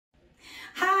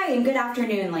Hi, and good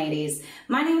afternoon, ladies.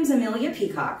 My name's Amelia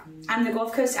Peacock. I'm the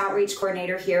Gulf Coast Outreach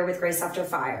Coordinator here with Grace After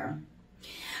Fire.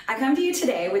 I come to you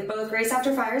today with both Grace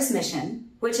After Fire's mission,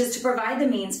 which is to provide the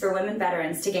means for women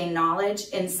veterans to gain knowledge,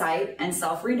 insight, and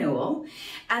self-renewal,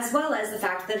 as well as the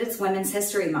fact that it's Women's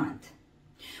History Month.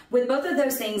 With both of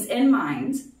those things in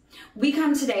mind, we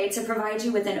come today to provide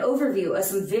you with an overview of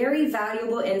some very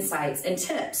valuable insights and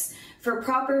tips for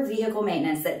proper vehicle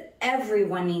maintenance that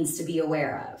everyone needs to be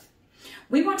aware of.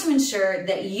 We want to ensure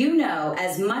that you know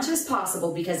as much as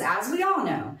possible because, as we all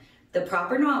know, the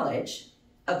proper knowledge,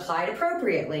 applied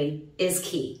appropriately, is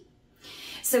key.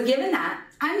 So given that,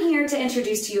 I'm here to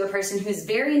introduce to you a person who's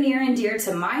very near and dear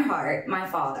to my heart, my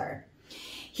father.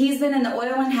 He's been in the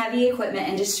oil and heavy equipment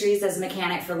industries as a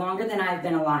mechanic for longer than I've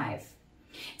been alive.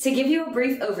 To give you a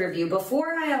brief overview,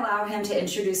 before I allow him to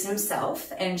introduce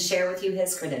himself and share with you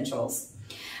his credentials,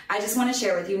 I just want to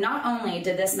share with you, not only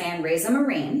did this man raise a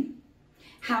Marine,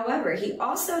 however, he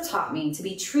also taught me to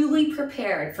be truly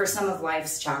prepared for some of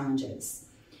life's challenges.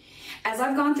 As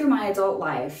I've gone through my adult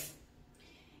life,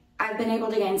 I've been able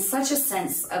to gain such a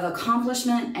sense of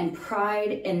accomplishment and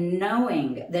pride in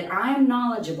knowing that I am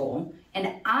knowledgeable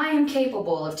and I am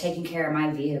capable of taking care of my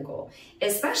vehicle,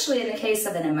 especially in the case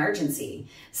of an emergency,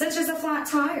 such as a flat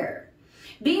tire.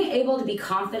 Being able to be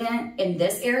confident in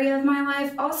this area of my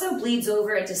life also bleeds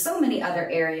over into so many other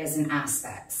areas and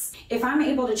aspects. If I'm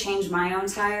able to change my own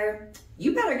tire,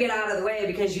 you better get out of the way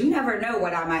because you never know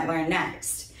what I might learn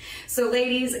next. So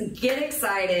ladies, get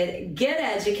excited, get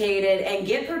educated, and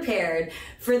get prepared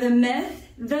for the myth,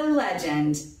 the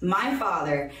legend, my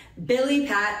father, Billy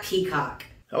Pat Peacock.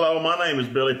 Hello, my name is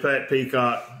Billy Pat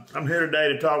Peacock. I'm here today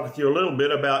to talk with you a little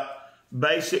bit about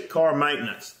basic car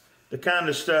maintenance, the kind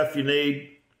of stuff you need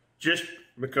just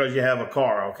because you have a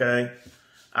car, okay?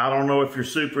 I don't know if you're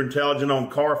super intelligent on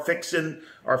car fixing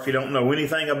or if you don't know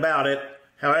anything about it.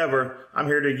 However, I'm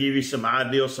here to give you some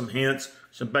ideas, some hints,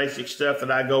 some basic stuff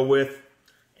that I go with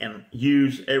and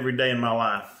use every day in my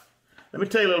life. Let me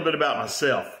tell you a little bit about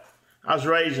myself. I was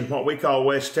raised in what we call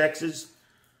West Texas,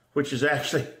 which is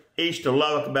actually east of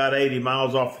Lubbock, about 80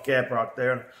 miles off the Caprock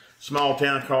there, a small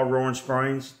town called Roaring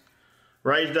Springs.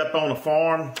 Raised up on a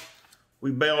farm. We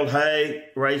baled hay,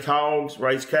 raised hogs,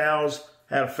 raised cows,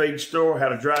 had a feed store,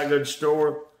 had a dry goods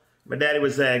store. My daddy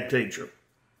was the ag teacher.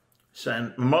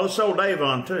 So, my mother sold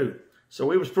Avon too. So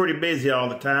we was pretty busy all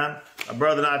the time. My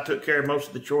brother and I took care of most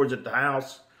of the chores at the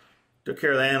house, took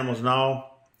care of the animals and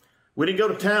all. We didn't go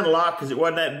to town a lot because it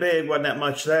wasn't that big, wasn't that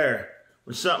much there.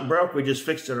 When something broke, we just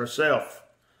fixed it ourselves.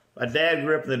 My dad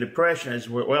grew up in the Depression as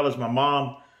well as my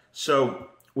mom, so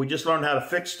we just learned how to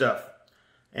fix stuff.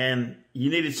 And you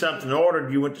needed something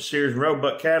ordered, you went to Sears and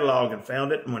Roebuck catalog and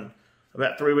found it, and when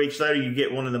about 3 weeks later, you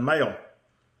get one in the mail.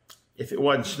 If it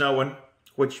wasn't snowing,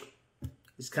 which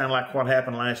is kind of like what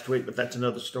happened last week, but that's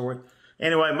another story.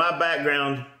 Anyway, my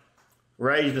background,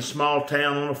 raised in a small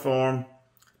town on a farm,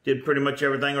 did pretty much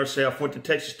everything ourselves, went to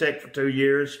Texas Tech for 2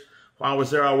 years. While I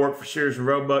was there, I worked for Sears and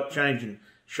Roebuck, changing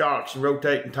shocks and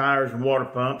rotating tires and water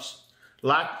pumps.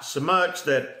 Liked it so much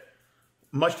that,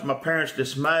 much to my parents'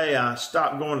 dismay, I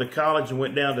stopped going to college and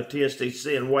went down to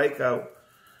TSTC in Waco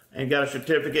and got a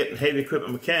certificate in heavy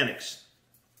equipment mechanics.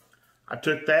 I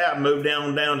took that, moved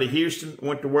down to Houston,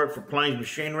 went to work for Plains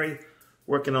Machinery,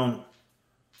 working on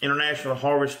International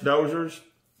Harvest dozers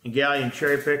and Galleon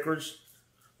cherry pickers.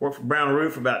 Worked for Brown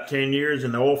Roof for about 10 years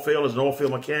in the oil field as an oil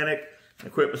field mechanic and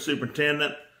equipment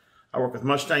superintendent. I worked with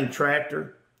Mustang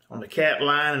Tractor on the cat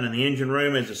line and in the engine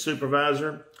room as a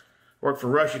supervisor. Worked for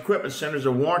Rush Equipment Center as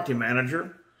a warranty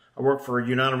manager. I worked for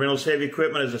United Rentals Heavy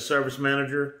Equipment as a service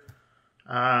manager.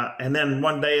 And then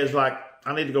one day is like,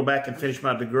 I need to go back and finish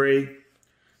my degree.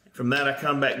 From that, I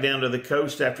come back down to the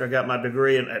coast after I got my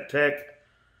degree at Tech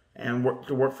and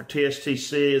work for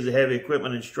TSTC as a heavy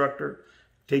equipment instructor,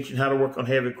 teaching how to work on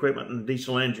heavy equipment and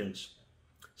diesel engines.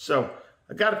 So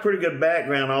I got a pretty good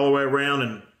background all the way around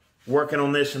and working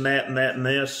on this and that and that and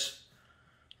this.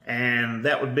 And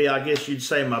that would be, I guess you'd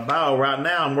say, my bio. Right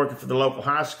now, I'm working for the local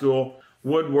high school,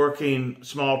 woodworking,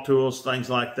 small tools, things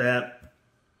like that.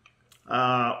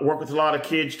 Work with a lot of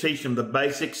kids, teach them the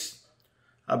basics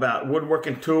about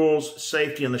woodworking tools,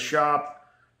 safety in the shop,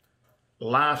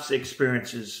 life's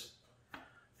experiences.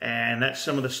 And that's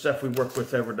some of the stuff we work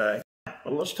with every day.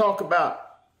 Well, let's talk about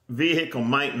vehicle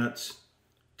maintenance,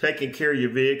 taking care of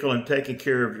your vehicle and taking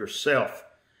care of yourself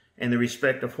in the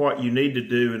respect of what you need to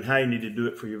do and how you need to do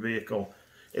it for your vehicle.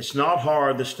 It's not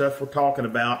hard. The stuff we're talking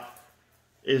about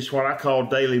is what I call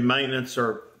daily maintenance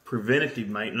or preventative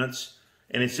maintenance,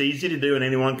 and it's easy to do and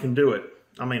anyone can do it.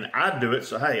 I mean, I do it,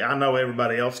 so hey, I know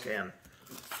everybody else can.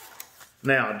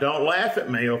 Now, don't laugh at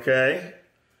me, okay?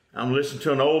 I'm listening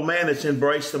to an old man that's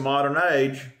embraced the modern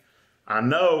age. I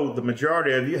know the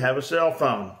majority of you have a cell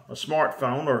phone, a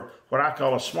smartphone, or what I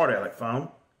call a smart aleck phone.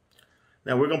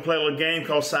 Now we're going to play a little game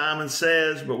called Simon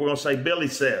Says, but we're going to say Billy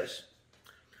Says.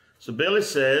 So Billy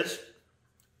says,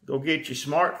 go get your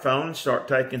smartphone and start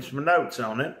taking some notes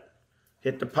on it.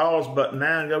 Hit the pause button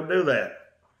now and go do that.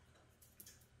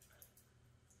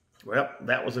 Well,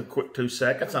 that was a quick 2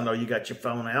 seconds. I know you got your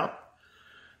phone out.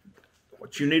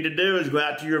 What you need to do is go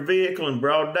out to your vehicle in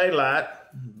broad daylight,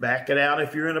 back it out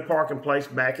if you're in a parking place,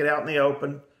 back it out in the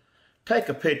open, take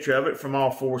a picture of it from all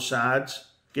 4 sides,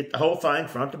 get the whole thing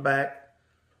front to back,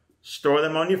 store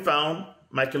them on your phone,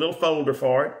 make a little folder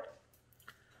for it,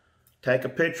 take a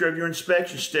picture of your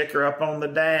inspection sticker up on the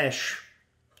dash.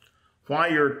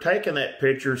 While you're taking that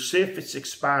picture, see if it's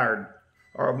expired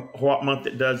or what month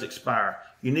it does expire.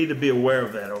 You need to be aware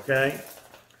of that, okay?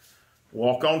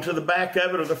 Walk on to the back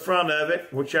of it or the front of it,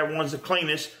 whichever one's the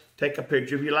cleanest, take a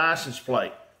picture of your license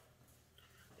plate.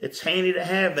 It's handy to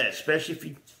have that, especially if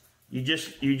you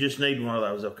just need one of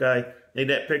those, okay? Need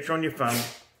that picture on your phone.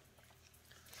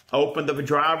 Open the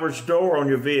driver's door on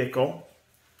your vehicle.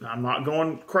 Now, I'm not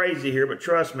going crazy here, but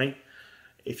trust me.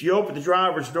 If you open the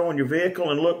driver's door on your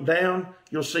vehicle and look down,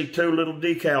 you'll see 2 little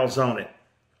decals on it.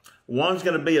 One's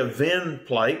going to be a VIN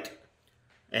plate,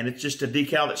 and it's just a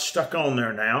decal that's stuck on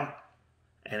there now.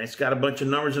 And it's got a bunch of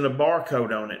numbers and a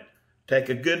barcode on it. Take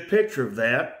a good picture of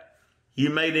that. You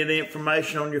may need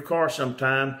information on your car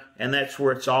sometime, and that's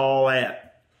where it's all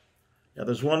at. Now,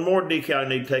 there's one more decal you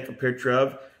need to take a picture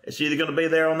of. It's either going to be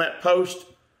there on that post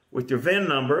with your VIN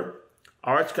number,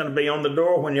 or it's going to be on the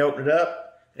door when you open it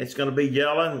up. It's going to be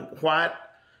yellow and white,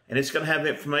 and it's going to have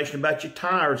information about your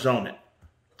tires on it.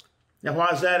 Now,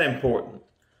 why is that important?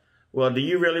 Well, do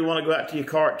you really want to go out to your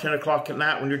car at 10 o'clock at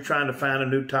night when you're trying to find a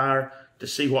new tire to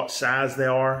see what size they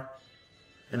are,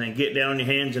 and then get down on your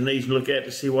hands and knees and look at it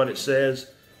to see what it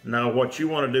says? No, what you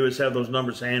want to do is have those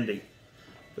numbers handy.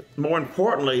 But more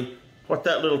importantly, what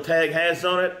that little tag has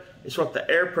on it is what the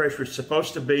air pressure is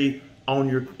supposed to be in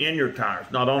your tires.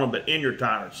 Not on them, but in your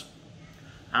tires.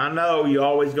 I know you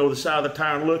always go to the side of the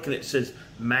tire and look, and it says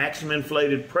maximum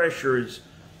inflated pressure is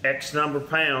X number of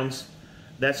pounds.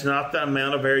 That's not the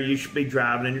amount of air you should be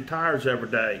driving in your tires every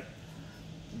day.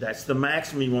 That's the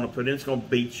maximum you want to put in. It's going to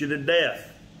beat you to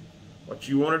death. What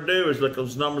you want to do is look at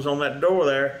those numbers on that door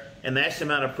there, and that's the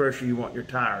amount of pressure you want in your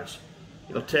tires.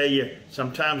 It'll tell you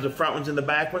sometimes the front ones and the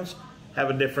back ones have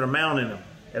a different amount in them.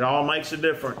 It all makes a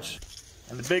difference.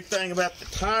 And the big thing about the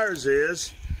tires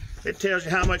is it tells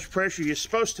you how much pressure you're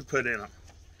supposed to put in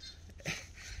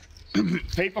them.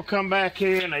 People come back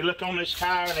here and they look on this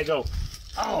tire and they go,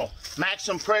 oh,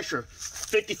 maximum pressure,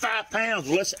 55 pounds,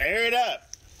 let's air it up.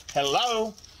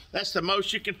 Hello? That's the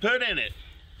most you can put in it.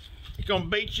 It's going to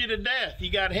beat you to death.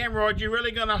 You got hemorrhoids, you're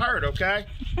really going to hurt, okay?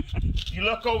 You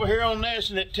look over here on this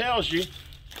and it tells you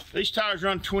these tires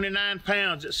run 29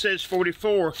 pounds. It says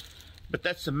 44, but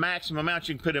that's the maximum amount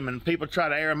you can put them in. People try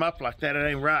to air them up like that, it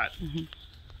ain't right.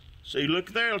 So you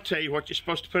look there, it'll tell you what you're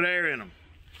supposed to put air in them.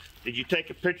 Did you take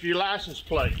a picture of your license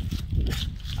plate?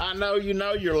 I know you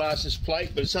know your license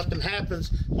plate, but if something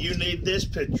happens, you need this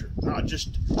picture, not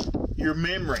just your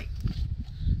memory.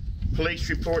 Police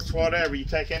reports, whatever, you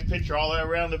take that picture all the way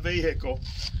around the vehicle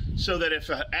so that if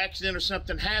an accident or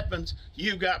something happens,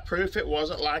 you've got proof it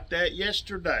wasn't like that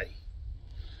yesterday.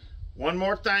 One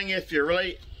more thing, if you're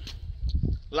really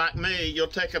like me, you'll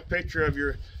take a picture of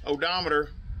your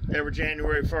odometer every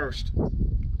January 1st.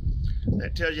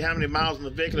 That tells you how many miles in the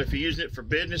vehicle. If you're using it for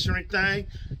business or anything,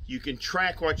 you can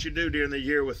track what you do during the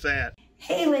year with that.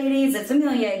 Hey ladies, it's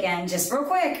Amelia again, just real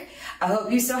quick. I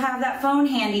hope you still have that phone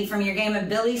handy from your game of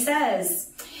Billy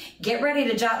Says. Get ready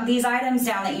to jot these items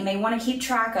down that you may want to keep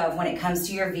track of when it comes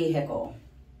to your vehicle.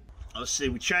 Let's see,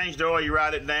 we changed oil, you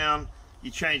write it down. You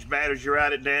change batteries, you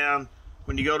write it down.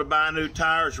 When you go to buy new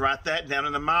tires, write that down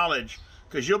in the mileage.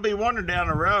 Because you'll be wondering down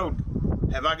the road,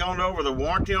 have I gone over the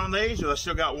warranty on these, or I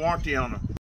still got warranty on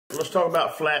them? Let's talk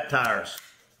about flat tires.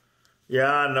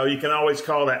 Yeah, I know, you can always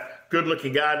call that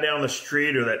good-looking guy down the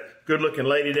street or that good-looking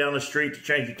lady down the street to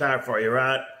change your tire for you,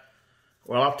 right?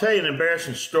 Well, I'll tell you an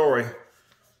embarrassing story.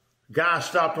 A guy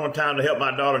stopped one time to help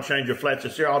my daughter change her flat.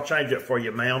 Says, here, I'll change it for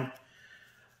you, ma'am.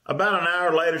 About an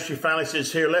hour later, she finally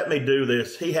says, here, let me do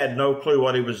this. He had no clue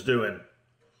what he was doing.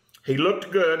 He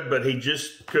looked good, but he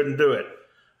just couldn't do it.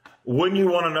 Wouldn't you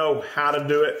want to know how to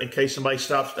do it in case somebody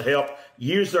stops to help?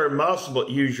 Use their muscle, but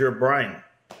use your brain.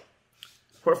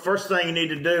 Well, first thing you need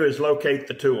to do is locate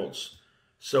the tools.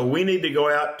 So we need to go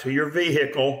out to your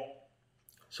vehicle.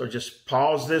 So just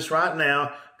pause this right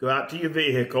now. Go out to your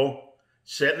vehicle,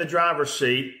 sit in the driver's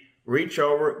seat, reach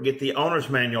over, get the owner's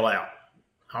manual out.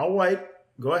 I'll wait.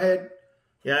 Go ahead.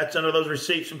 Yeah, it's under those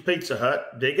receipts from Pizza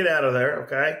Hut. Dig it out of there,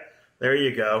 okay? There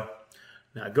you go.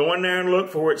 Now go in there and look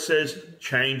for where it says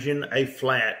changing a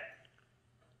flat,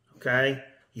 okay?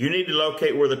 You need to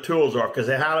locate where the tools are because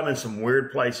they hide them in some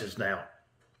weird places now.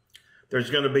 There's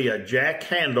going to be a jack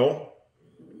handle,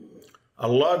 a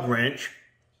lug wrench,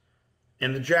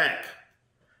 and the jack.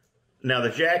 Now the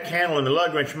jack handle and the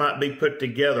lug wrench might be put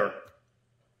together.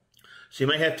 So you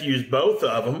may have to use both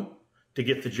of them to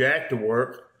get the jack to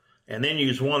work and then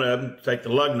use one of them to take the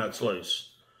lug nuts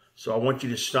loose. So I want you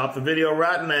to stop the video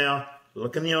right now,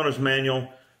 look in the owner's manual,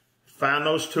 find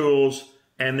those tools,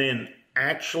 and then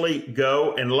actually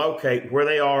go and locate where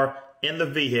they are in the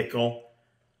vehicle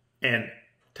and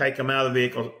take them out of the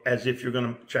vehicle as if you're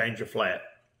going to change a flat.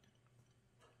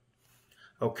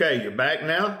 Okay, you're back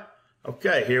now?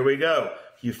 Okay, here we go.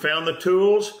 You found the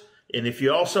tools, and if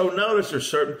you also notice there's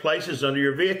certain places under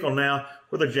your vehicle now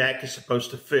where the jack is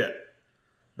supposed to fit.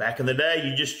 Back in the day,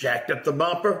 you just jacked up the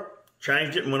bumper,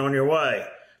 changed it, and went on your way.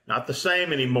 Not the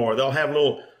same anymore. They'll have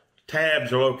little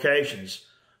tabs or locations.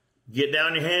 Get down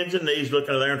on your hands and knees, look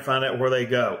under there and find out where they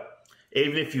go.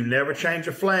 Even if you never change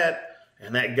a flat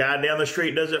and that guy down the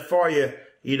street does it for you,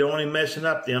 you don't want him messing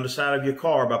up the underside of your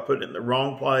car by putting it in the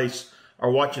wrong place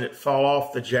or watching it fall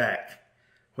off the jack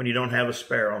when you don't have a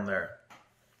spare on there.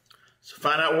 So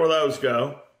find out where those go,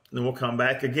 and then we'll come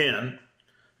back again,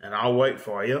 and I'll wait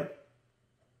for you.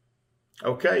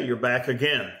 Okay, you're back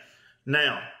again.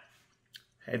 Now,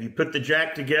 have you put the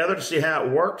jack together to see how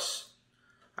it works?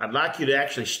 I'd like you to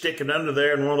actually stick it under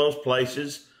there in one of those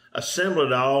places, assemble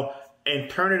it all, and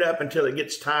turn it up until it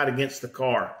gets tight against the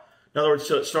car. In other words,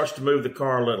 so it starts to move the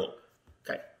car a little.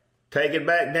 Okay, take it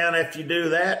back down after you do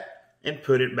that and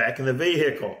put it back in the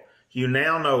vehicle. You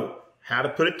now know how to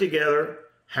put it together,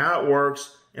 how it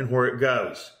works, and where it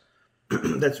goes.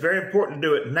 That's very important to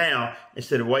do it now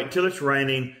instead of wait till it's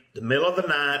raining, the middle of the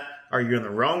night, or you're in the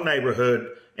wrong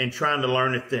neighborhood and trying to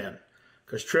learn it then.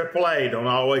 Because AAA don't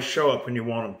always show up when you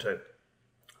want them to.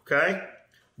 Okay?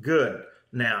 Good.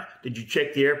 Now, did you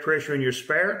check the air pressure in your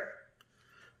spare?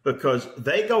 Because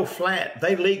they go flat.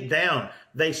 They leak down.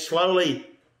 They slowly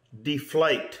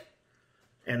deflate.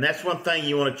 And that's one thing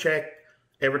you want to check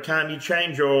every time you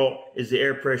change oil is the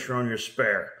air pressure on your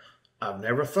spare. I've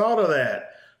never thought of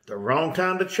that. The wrong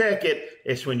time to check it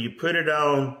is when you put it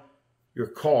on your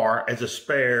car as a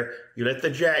spare, you let the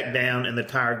jack down and the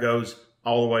tire goes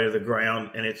all the way to the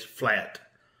ground and it's flat.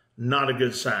 Not a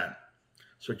good sign.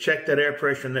 So check that air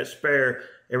pressure in that spare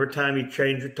every time you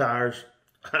change your tires,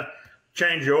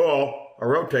 change your oil or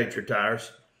rotate your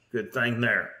tires. Good thing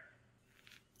there.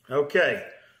 Okay,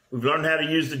 we've learned how to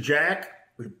use the jack.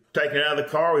 We've taken it out of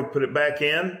the car, we put it back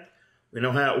in. We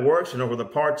know how it works, we know where the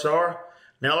parts are.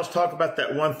 Now let's talk about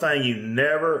that one thing you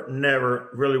never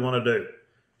really want to do.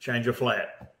 Change a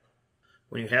flat.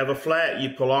 When you have a flat, you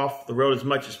pull off the road as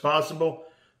much as possible.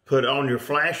 Put on your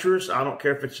flashers. I don't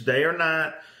care if it's day or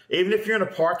night. Even if you're in a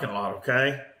parking lot,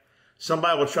 okay?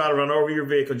 Somebody will try to run over your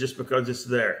vehicle just because it's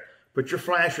there. Put your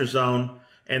flashers on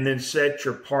and then set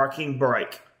your parking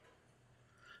brake.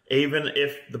 Even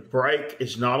if the brake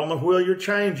is not on the wheel you're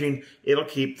changing, it'll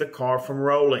keep the car from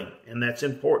rolling. And that's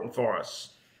important for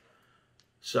us.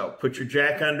 So put your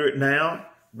jack under it now.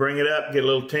 Bring it up. Get a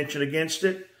little tension against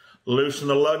it. Loosen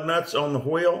the lug nuts on the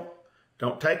wheel.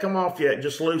 Don't take them off yet.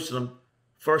 Just loosen them.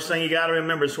 First thing you got to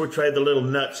remember is which way the little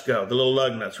nuts go. The little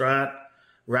lug nuts, right?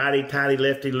 Righty, tighty,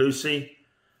 lefty, loosey.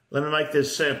 Let me make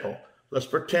this simple. Let's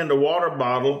pretend a water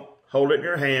bottle, hold it in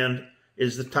your hand,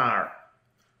 is the tire.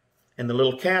 And the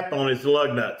little cap on it is the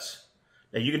lug nuts.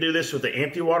 Now you can do this with an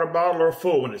empty water bottle or a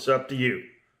full one. It's up to you.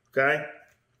 Okay?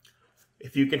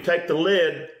 If you can take the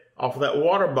lid off of that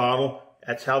water bottle,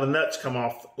 that's how the nuts come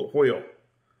off the wheel.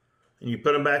 And you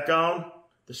put them back on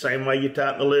the same way you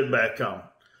tighten the lid back on.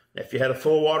 If you had a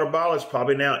full water bottle, it's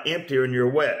probably now emptier and you're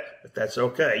wet, but that's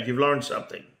okay. You've learned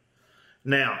something.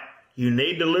 Now, you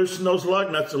need to loosen those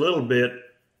lug nuts a little bit.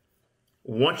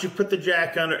 Once you put the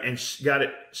jack under and got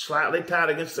it slightly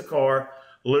tight against the car,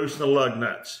 loosen the lug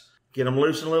nuts. Get them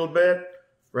loosened a little bit.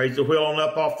 Raise the wheel on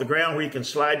up off the ground where you can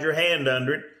slide your hand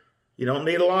under it. You don't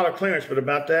need a lot of clearance, but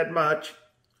about that much.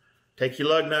 Take your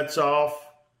lug nuts off.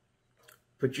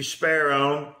 Put your spare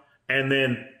on, and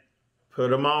then put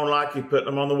them on like you put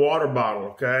them on the water bottle,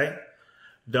 okay?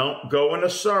 Don't go in a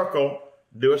circle.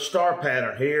 Do a star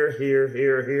pattern. Here, here,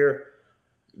 here, here.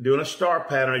 Doing a star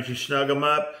pattern as you snug them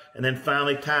up, and then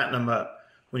finally tighten them up.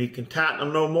 When you can tighten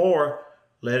them no more,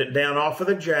 let it down off of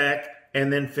the jack,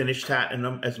 and then finish tightening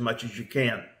them as much as you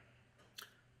can.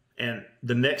 And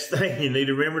the next thing you need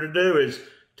to remember to do is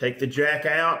take the jack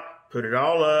out, put it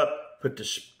all up, put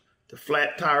the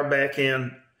flat tire back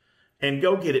in, and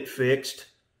go get it fixed.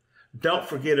 Don't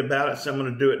forget about it. So I'm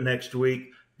going to do it next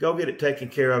week. Go get it taken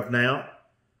care of now.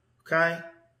 Okay?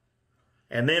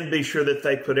 And then be sure that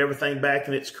they put everything back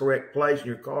in its correct place in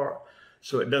your car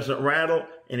so it doesn't rattle.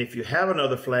 And if you have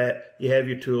another flat, you have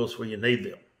your tools where you need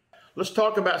them. Let's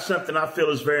talk about something I feel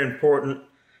is very important,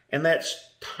 and that's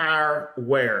tire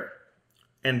wear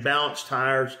and balanced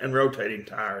tires and rotating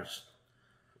tires.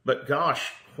 But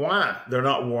gosh, why? They're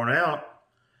not worn out.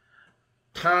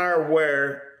 Tire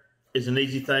wear is an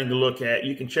easy thing to look at.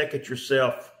 You can check it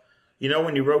yourself. You know,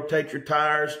 when you rotate your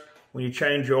tires, when you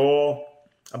change your oil,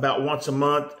 about once a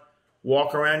month,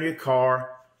 walk around your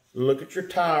car, look at your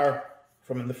tire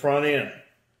from the front end,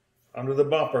 under the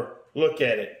bumper, look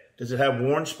at it. Does it have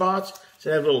worn spots? Does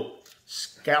it have little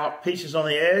scallop pieces on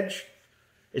the edge?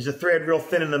 Is the thread real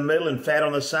thin in the middle and fat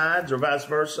on the sides, or vice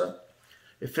versa?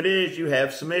 If it is, you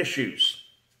have some issues.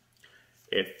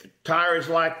 If the tire is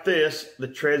like this, the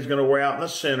tread's going to wear out in the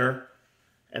center,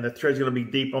 and the tread's going to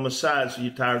be deep on the sides, so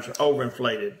your tires are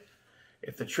overinflated.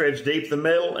 If the tread's deep in the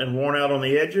middle and worn out on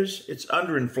the edges, it's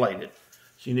underinflated.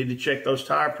 So you need to check those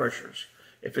tire pressures.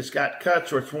 If it's got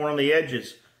cuts or it's worn on the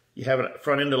edges, you have a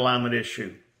front end alignment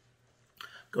issue.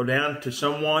 Go down to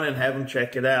someone and have them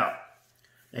check it out.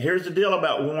 Now here's the deal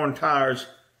about worn tires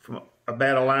from a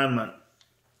bad alignment.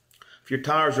 If your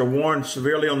tires are worn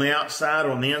severely on the outside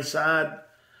or on the inside,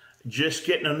 just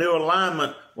getting a new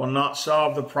alignment will not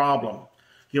solve the problem.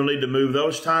 You'll need to move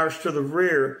those tires to the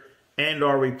rear and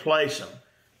or replace them,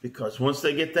 because once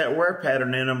they get that wear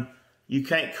pattern in them, you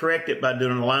can't correct it by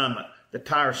doing an alignment. The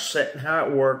tire's set in how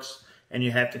it works, and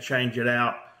you have to change it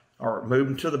out or move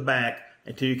them to the back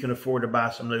until you can afford to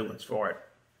buy some new ones for it.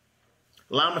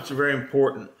 Alignments are very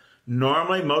important.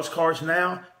 Normally, most cars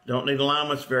now don't need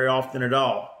alignments very often at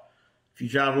all. If you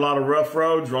drive a lot of rough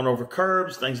roads, run over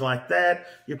curbs, things like that,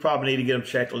 you probably need to get them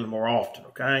checked a little more often,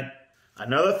 okay?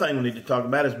 Another thing we need to talk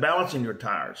about is balancing your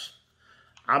tires.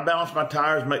 I balance my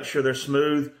tires, make sure they're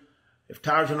smooth. If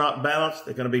tires are not balanced,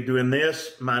 they're going to be doing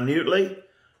this minutely,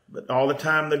 but all the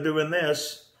time they're doing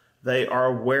this, they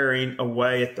are wearing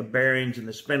away at the bearings and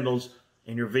the spindles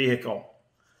in your vehicle.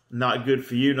 Not good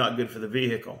for you, not good for the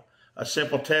vehicle. A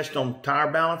simple test on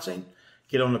tire balancing: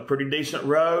 get on a pretty decent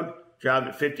road, drive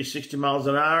at 50, 60 miles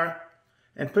an hour,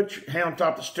 and put your hand on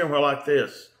top of the steering wheel like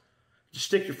this. Just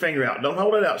stick your finger out. Don't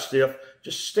hold it out stiff.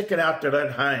 Just stick it out there, let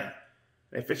it hang.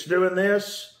 If it's doing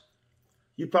this,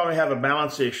 you probably have a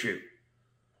balance issue.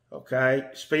 Okay,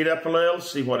 speed up a little,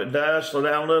 see what it does, slow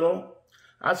down a little.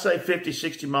 I'd say 50,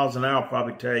 60 miles an hour will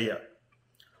probably tell you.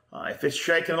 If it's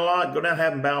shaking a lot, go down and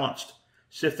have them balanced.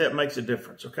 See if that makes a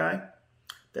difference, okay?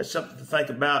 That's something to think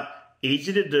about.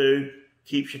 Easy to do,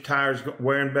 keeps your tires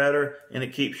wearing better, and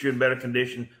it keeps you in better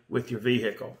condition with your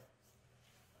vehicle.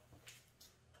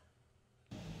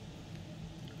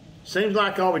 Seems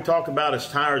like all we talk about is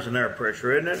tires and air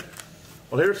pressure, isn't it?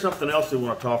 Well, here's something else we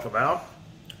want to talk about.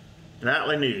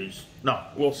 Nightly news. No,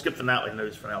 we'll skip the nightly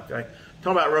news for now, okay?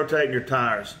 Talk about rotating your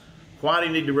tires. Why do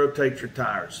you need to rotate your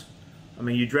tires? I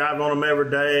mean, you drive on them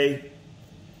every day.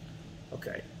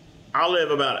 Okay, I live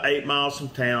about 8 miles from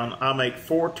town. I make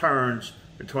 4 turns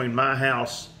between my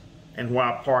house and where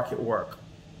I park at work.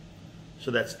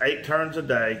 So that's 8 turns a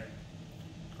day,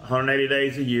 180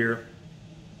 days a year.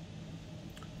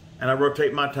 And I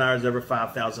rotate my tires every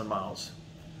 5,000 miles.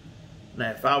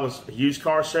 Now, if I was a used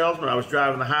car salesman, I was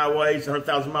driving the highways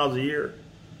 100,000 miles a year,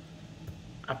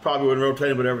 I probably wouldn't rotate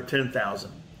them but every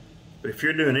 10,000. But if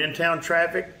you're doing in-town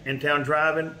traffic, in-town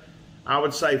driving, I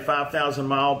would say 5,000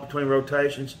 miles between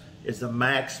rotations is the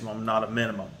maximum, not a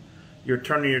minimum. You're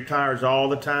turning your tires all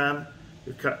the time.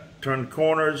 You're turning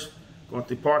corners, going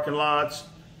through parking lots.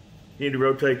 You need to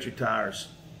rotate your tires,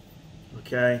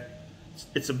 okay?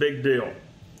 It's a big deal.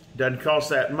 It doesn't cost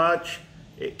that much.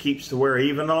 It keeps the wear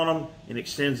even on them and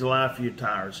extends the life of your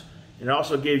tires. It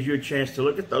also gives you a chance to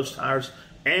look at those tires,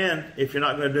 and if you're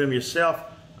not going to do them yourself,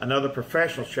 another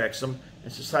professional checks them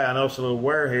and says, hey, I noticed a little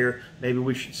wear here. Maybe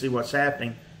we should see what's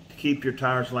happening to keep your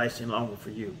tires lasting longer for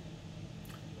you.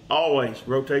 Always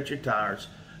rotate your tires.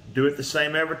 Do it the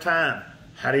same every time.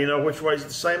 How do you know which way is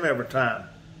the same every time?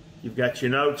 You've got your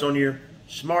notes on your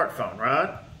smartphone,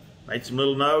 right? Made some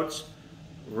little notes.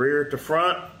 Rear to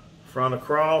front, front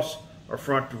across, or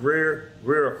front to rear,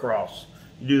 rear across.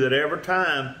 You do that every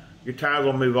time, your tires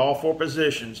will move all 4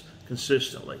 positions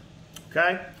consistently.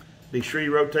 Okay? Be sure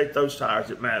you rotate those tires.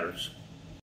 It matters.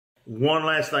 One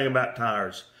last thing about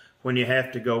tires. When you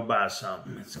have to go buy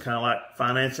something, it's kind of like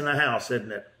financing a house,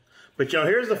 isn't it? But you know,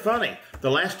 here's the funny.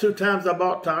 The last 2 times I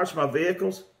bought tires for my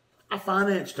vehicles, I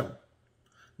financed them.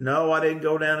 No, I didn't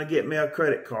go down and get me a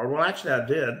credit card. Well, actually I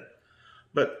did.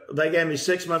 But they gave me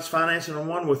 6 months financing on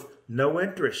one with no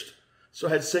interest. So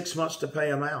I had 6 months to pay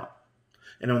them out.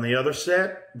 And on the other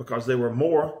set, because they were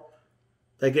more,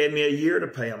 they gave me a year to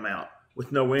pay them out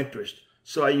with no interest.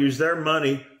 So I used their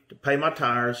money to pay my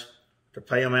tires, to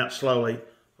pay them out slowly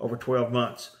over 12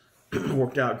 months.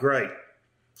 Worked out great.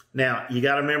 Now, you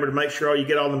got to remember to make sure you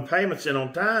get all them payments in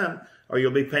on time, or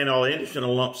you'll be paying all the interest in a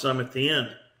lump sum at the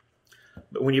end.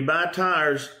 But when you buy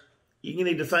tires, you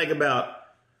need to think about,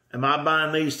 am I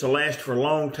buying these to last for a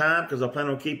long time because I plan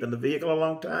on keeping the vehicle a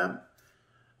long time?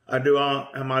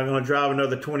 Am I going to drive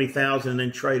another 20,000 and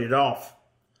then trade it off?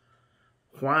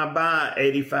 Why buy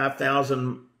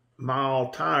 85,000 mile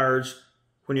tires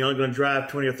when you're only going to drive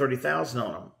 20 or 30,000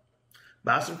 on them?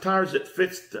 Buy some tires that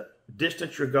fits the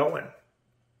distance you're going.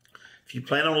 If you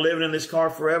plan on living in this car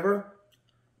forever,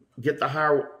 get the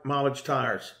higher mileage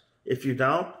tires. If you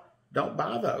don't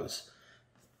buy those.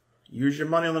 Use your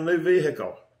money on the new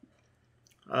vehicle.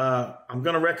 I'm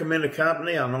going to recommend a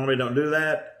company. I normally don't do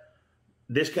that.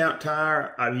 Discount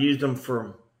Tire. I've used them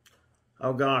for,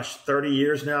 30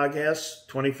 years now, I guess,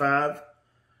 25.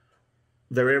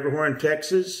 They're everywhere in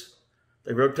Texas.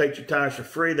 They rotate your tires for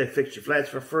free. They fix your flats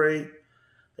for free.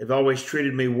 They've always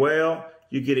treated me well.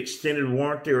 You get extended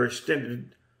warranty or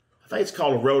extended, I think it's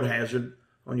called a road hazard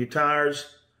on your tires.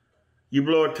 You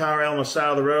blow a tire out on the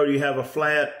side of the road, you have a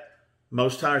flat.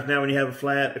 Most tires now when you have a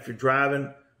flat, if you're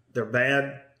driving, they're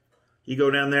bad. You go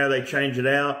down there, they change it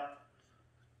out.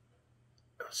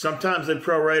 Sometimes they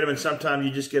prorate them and sometimes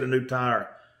you just get a new tire.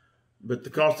 But the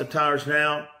cost of tires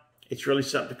now, it's really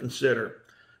something to consider.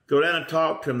 Go down and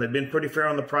talk to them. They've been pretty fair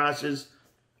on the prices.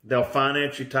 They'll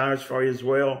finance your tires for you as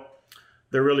well.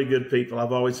 They're really good people.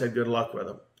 I've always had good luck with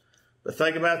them. But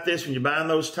think about this, when you're buying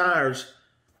those tires,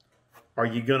 are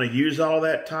you going to use all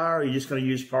that tire, or are you just going to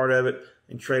use part of it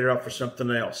and trade it off for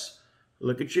something else?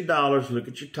 Look at your dollars, look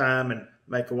at your time, and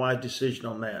make a wise decision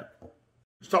on that.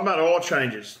 Let's talk about oil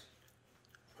changes.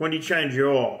 When do you change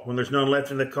your oil? When there's none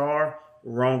left in the car?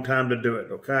 Wrong time to do it,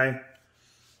 okay?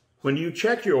 When do you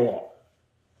check your oil?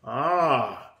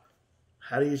 How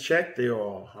do you check the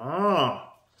oil?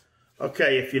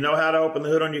 Okay, if you know how to open the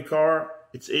hood on your car,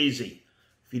 it's easy.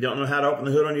 If you don't know how to open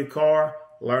the hood on your car,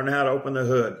 learn how to open the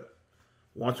hood.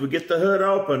 Once we get the hood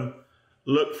open,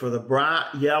 look for the bright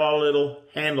yellow little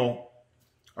handle,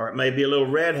 or it may be a little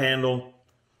red handle.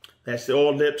 That's the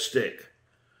oil dipstick.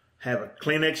 Have a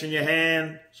Kleenex in your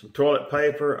hand, some toilet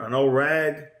paper, an old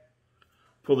rag.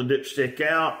 Pull the dipstick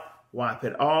out, wipe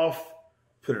it off,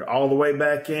 put it all the way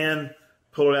back in,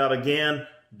 pull it out again.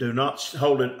 Do not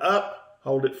hold it up.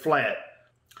 Hold it flat.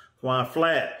 Why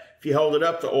flat? If you hold it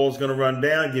up, the oil's going to run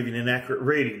down, give you an inaccurate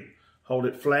reading. Hold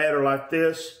it flat or like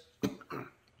this.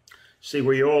 See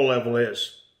where your oil level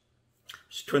is.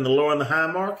 Just between the low and the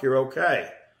high mark, you're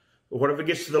okay. But what if it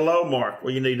gets to the low mark?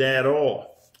 Well, you need to add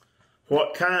oil.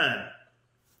 What kind?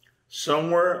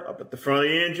 Somewhere up at the front of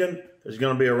the engine, there's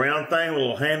going to be a round thing with a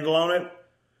little handle on it,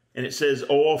 and it says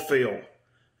oil fill.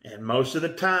 And most of the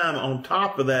time, on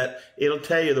top of that, it'll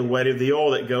tell you the weight of the oil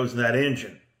that goes in that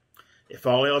engine. If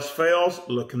all else fails,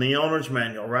 look in the owner's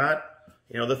manual, right?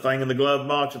 You know, the thing in the glove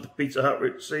box with the Pizza Hut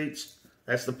receipts?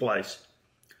 That's the place.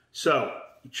 So,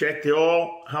 you check the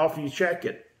oil. How often you check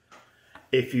it?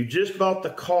 If you just bought the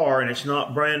car and it's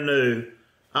not brand new,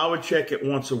 I would check it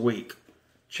once a week.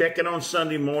 Check it on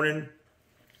Sunday morning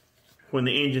when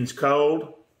the engine's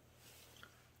cold,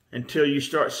 until you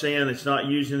start seeing it's not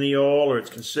using the oil or it's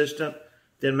consistent.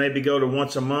 Then maybe go to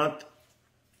once a month.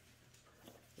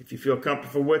 If you feel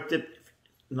comfortable with it,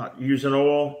 not using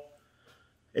oil.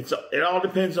 It all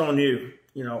depends on you,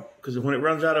 because when it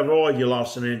runs out of oil, you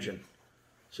lost an engine.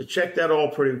 So check that oil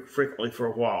pretty frequently for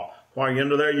a while. While you're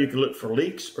under there, you can look for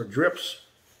leaks or drips.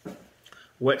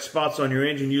 Wet spots on your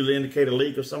engine usually indicate a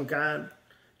leak of some kind.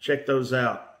 Check those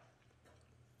out.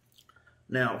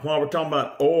 Now, while we're talking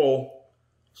about oil,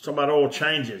 let's talk about oil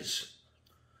changes.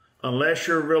 Unless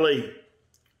you're really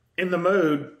in the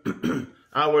mood,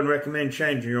 I wouldn't recommend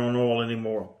changing your own oil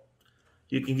anymore.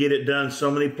 You can get it done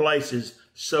so many places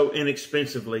so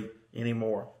inexpensively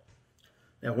anymore.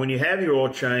 Now, when you have your oil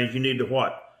change, you need to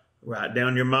what? Write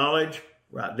down your mileage,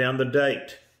 write down the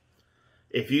date.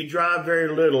 If you drive very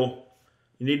little,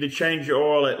 you need to change your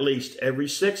oil at least every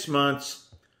 6 months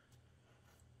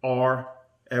or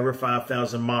every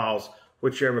 5,000 miles,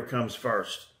 whichever comes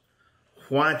first.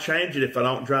 Why change it if I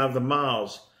don't drive the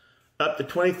miles? Up to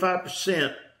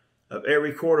 25% of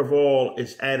every quart of oil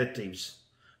is additives.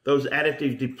 Those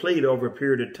additives deplete over a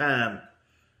period of time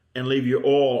and leave your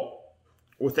oil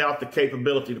without the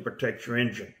capability to protect your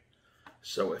engine.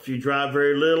 So if you drive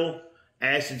very little,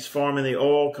 acids form in the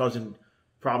oil causing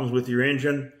problems with your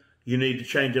engine. you need to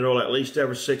change that oil at least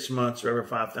every 6 months or every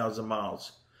 5,000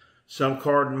 miles. Some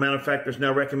car manufacturers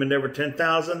now recommend every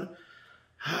 10,000.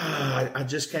 I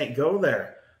just can't go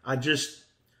there.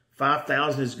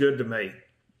 5,000 is good to me.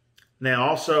 Now,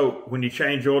 also, when you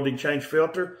change oil, do you change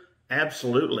filter?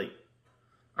 Absolutely.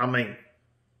 I mean,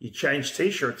 you change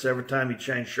T-shirts every time you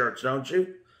change shirts, don't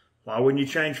you? Why wouldn't you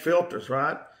change filters,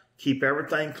 right? Keep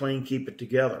everything clean, keep it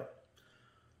together.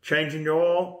 Changing your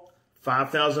oil,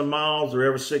 5,000 miles or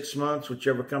every 6 months,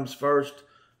 whichever comes first,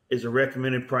 is a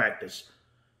recommended practice.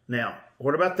 Now,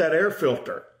 what about that air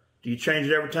filter? Do you change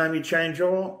it every time you change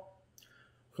oil?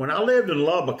 When I lived in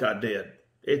Lubbock, I did.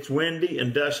 It's windy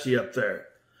and dusty up there.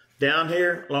 Down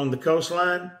here along the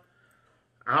coastline,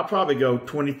 I'll probably go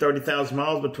 20, 30,000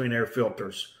 miles between air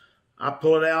filters. I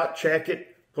pull it out, check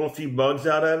it, pull a few bugs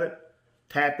out of it,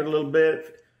 tap it a little bit. If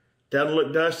it doesn't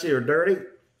look dusty or dirty,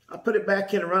 I put it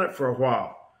back in and run it for a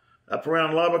while. Up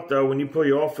around Lubbock, though, when you pull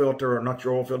your oil filter, or not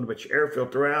your oil filter, but your air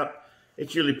filter out,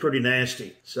 it's usually pretty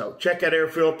nasty. So check that air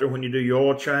filter when you do your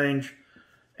oil change.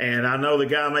 And I know the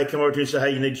guy may come over to you and say,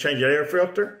 hey, you need to change that air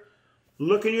filter.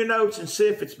 Look in your notes and see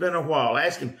if it's been a while.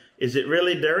 Ask him, is it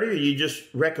really dirty, or are you just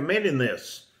recommending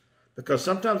this? Because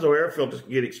sometimes those air filters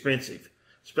can get expensive,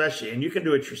 especially, and you can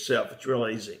do it yourself. It's real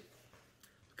easy.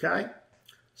 Okay?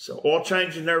 So oil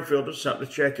change and air filter is something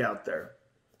to check out there.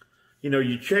 You know,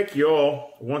 you check your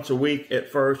oil once a week at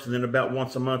first, and then about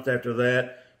once a month after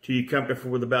that, till you're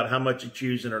comfortable with about how much it's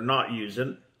using or not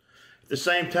using. At the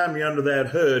same time you're under that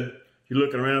hood, you're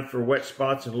looking around for wet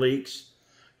spots and leaks.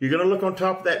 You're going to look on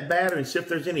top of that battery and see if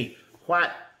there's any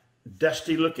white,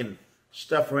 dusty-looking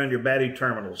stuff around your battery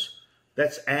terminals.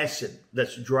 That's acid.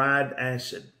 That's dried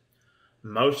acid.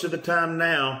 Most of the time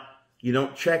now, you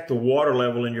don't check the water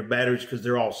level in your batteries because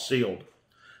they're all sealed.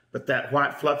 But that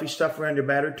white, fluffy stuff around your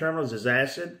battery terminals is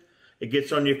acid. It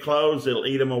gets on your clothes, it'll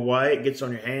eat them away. It gets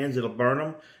on your hands, it'll burn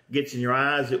them. It gets in your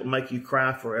eyes, it will make you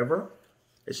cry forever.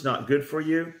 It's not good for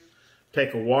you.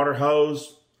 Take a water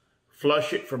hose,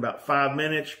 flush it for about 5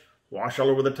 minutes, wash all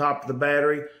over the top of the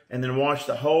battery, and then wash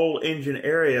the whole engine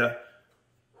area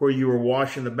where you were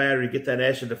washing the battery. Get that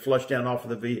acid to flush down off of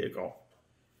the vehicle.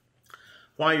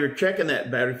 While you're checking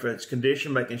that battery for its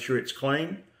condition, making sure it's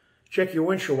clean, check your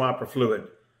windshield wiper fluid.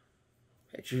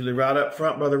 It's usually right up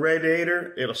front by the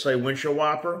radiator. It'll say windshield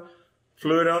wiper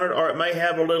fluid on it, or it may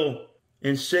have a little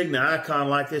insignia icon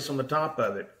like this on the top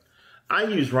of it. I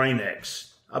use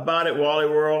Rain-X. I bought it at Wally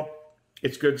World.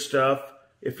 It's good stuff.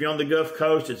 If you're on the Gulf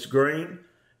Coast, it's green.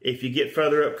 If you get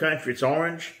further up country, it's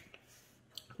orange.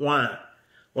 Why?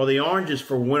 Well, the orange is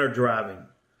for winter driving.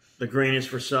 The green is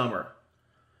for summer.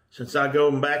 Since I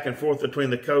go back and forth between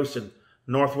the coast and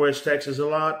northwest Texas a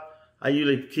lot, I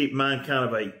usually keep mine kind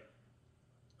of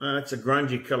it's a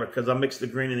grungy color because I mix the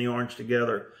green and the orange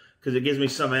together because it gives me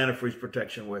some antifreeze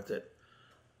protection with it.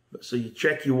 So you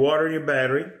check your water in your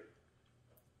battery.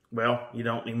 Well, you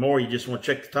don't anymore. You just want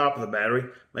to check the top of the battery,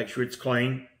 make sure it's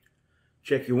clean.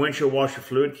 Check your windshield washer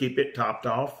fluid, keep it topped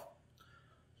off.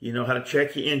 You know how to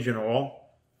check your engine oil.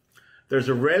 There's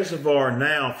a reservoir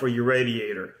now for your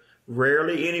radiator.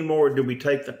 Rarely anymore do we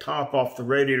take the top off the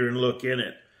radiator and look in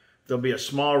it. There'll be a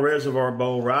small reservoir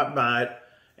bowl right by it,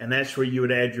 and that's where you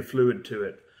would add your fluid to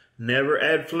it. Never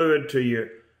add fluid to your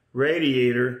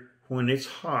radiator when it's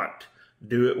hot.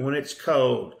 Do it when it's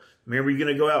cold. Remember, you're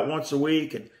going to go out once a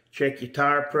week and check your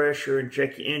tire pressure and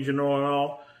check your engine oil and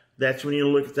all. That's when you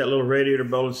look at that little radiator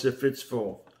bowl and see if it's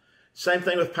full. Same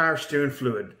thing with power steering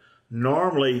fluid.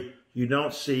 Normally, you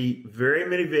don't see very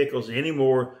many vehicles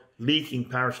anymore leaking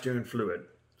power steering fluid.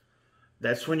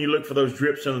 That's when you look for those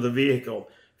drips under the vehicle.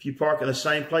 If you park in the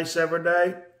same place every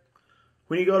day,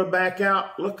 when you go to back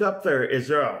out, look up there. Is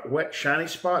there a wet, shiny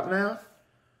spot now?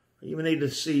 You need to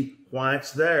see why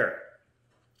it's there.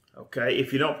 Okay,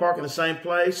 if you don't park in the same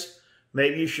place,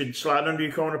 maybe you should slide under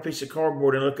your car on a piece of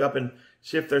cardboard and look up and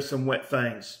see if there's some wet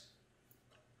things.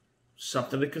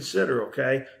 Something to consider,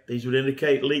 okay? These would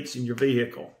indicate leaks in your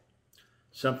vehicle.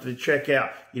 Something to check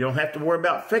out. You don't have to worry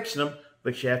about fixing them,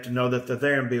 but you have to know that they're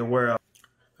there and be aware of them.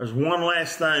 There's one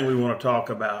last thing we want to talk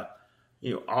about.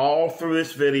 You know, all through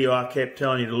this video, I kept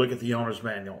telling you to look at the owner's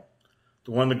manual.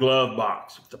 The one in the glove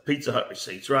box with the Pizza Hut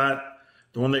receipts, right?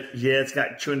 The one that, yeah, it's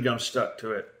got chewing gum stuck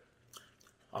to it.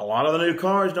 A lot of the new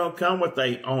cars don't come with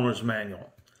the owner's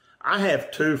manual. I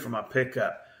have two for my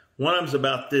pickup. One of them's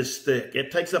about this thick.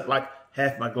 It takes up like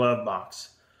half my glove box.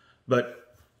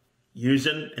 But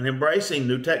using and embracing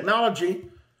new technology,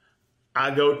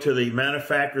 I go to the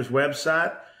manufacturer's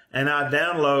website and I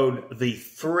download the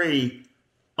 3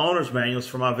 owner's manuals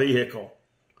for my vehicle.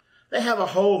 They have a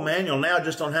whole manual now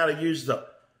just on how to use the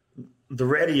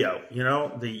radio, you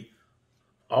know, the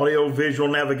audio-visual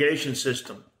navigation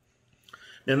system.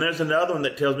 Then there's another one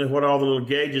that tells me what all the little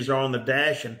gauges are on the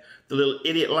dash and the little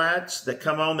idiot lights that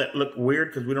come on that look weird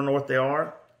because we don't know what they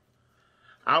are.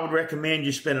 I would recommend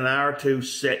you spend an hour or two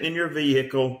sitting in your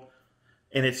vehicle,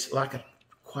 and it's like a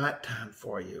quiet time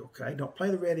for you, okay? Don't play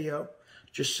the radio.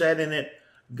 Just sit in it,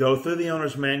 go through the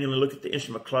owner's manual and look at the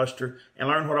instrument cluster and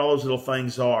learn what all those little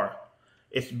things are.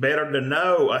 It's better to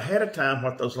know ahead of time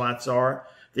what those lights are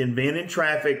than being in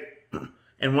traffic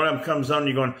and one of them comes on and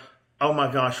you're going, oh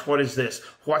my gosh, what is this?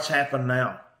 What's happened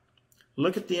now?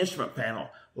 Look at the instrument panel.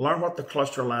 Learn what the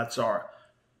cluster lights are.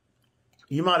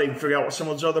 You might even figure out what some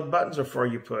of those other buttons are for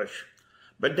you push.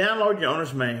 But download your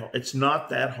owner's manual. It's not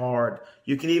that hard.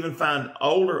 You can even find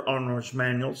older owner's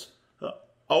manuals on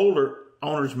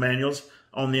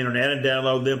the internet and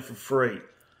download them for free.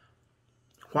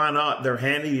 Why not? They're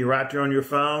handy. You're right there on your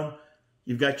phone.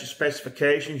 You've got your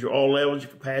specifications, your oil levels,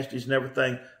 your capacities, and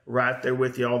everything right there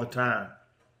with you all the time.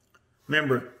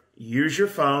 Remember, use your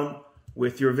phone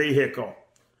with your vehicle.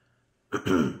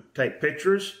 Take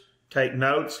pictures, take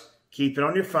notes, keep it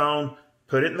on your phone,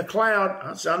 put it in the cloud.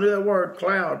 I knew that word,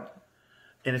 cloud.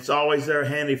 And it's always there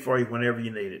handy for you whenever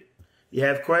you need it. You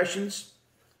have questions?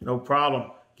 No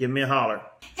problem. Give me a holler.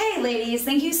 Hey ladies,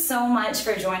 thank you so much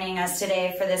for joining us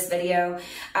today for this video.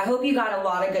 I hope you got a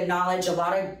lot of good knowledge, a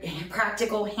lot of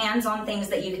practical hands-on things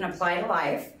that you can apply to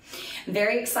life. I'm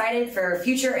very excited for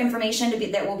future information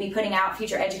that we'll be putting out,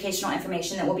 future educational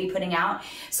information that we'll be putting out.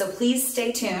 So please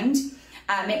stay tuned.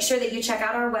 Make sure that you check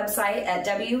out our website at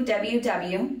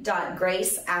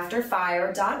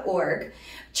www.graceafterfire.org.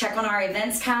 Check on our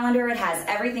events calendar. It has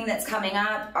everything that's coming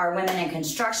up, our Women in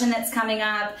Construction that's coming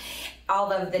up,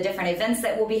 all of the different events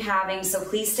that we'll be having. So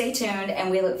please stay tuned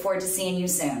and we look forward to seeing you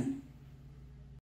soon.